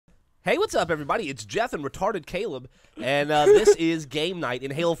Hey, what's up, everybody? It's Jeff and retarded Caleb, and this is game night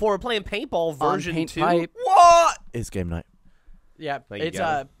in Halo 4. We're playing Paintball version 2. Pipe. What? It's game night. Yeah, it's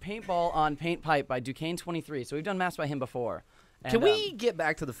Paintball on Paint Pipe by Duquesne23. So we've done maps by him before. And, Can we get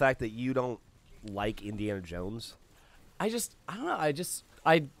back to the fact that you don't like Indiana Jones? I don't know. I saw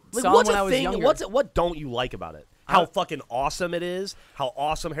What's him when a I was thing? younger. What don't you like about it? How fucking awesome it is. How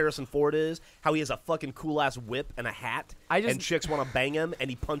awesome Harrison Ford is. How he has a fucking cool-ass whip and a hat. And chicks want to bang him, and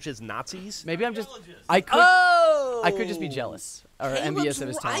he punches Nazis. Maybe I'm just... I could just be jealous or envious of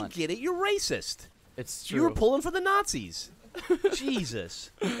his talent. I get it. You're racist. It's true. You were pulling for the Nazis.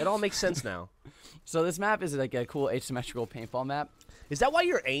 Jesus. It all makes sense now. So this map is like a cool asymmetrical paintball map. Is that why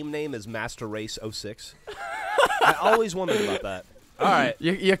your AIM name is Master Race 06? I always wondered about that. All right.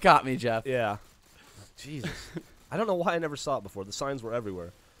 You caught me, Jeff. Yeah. Jesus. I don't know why I never saw it before. The signs were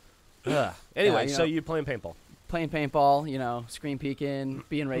everywhere. Anyway, so you're playing paintball. Playing paintball, screen peeking,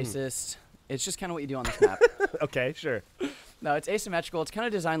 being racist. It's just kind of what you do on this map. Okay, sure. No, it's asymmetrical. It's kind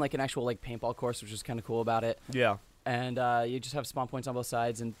of designed like an actual paintball course, which is kind of cool about it. Yeah. And you just have spawn points on both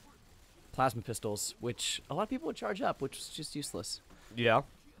sides and plasma pistols, which a lot of people would charge up, which is just useless. Yeah.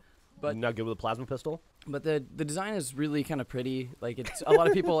 But not good with a plasma pistol? But the design is really kind of pretty. Like, it's a lot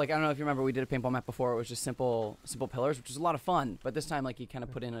of people, I don't know if you remember, we did a paintball map before. It was just simple pillars, which was a lot of fun. But this time, you kind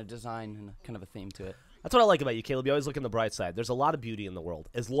of put in a design and kind of a theme to it. That's what I like about you, Caleb. You always look on the bright side. There's a lot of beauty in the world,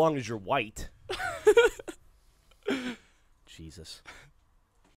 as long as you're white. Jesus.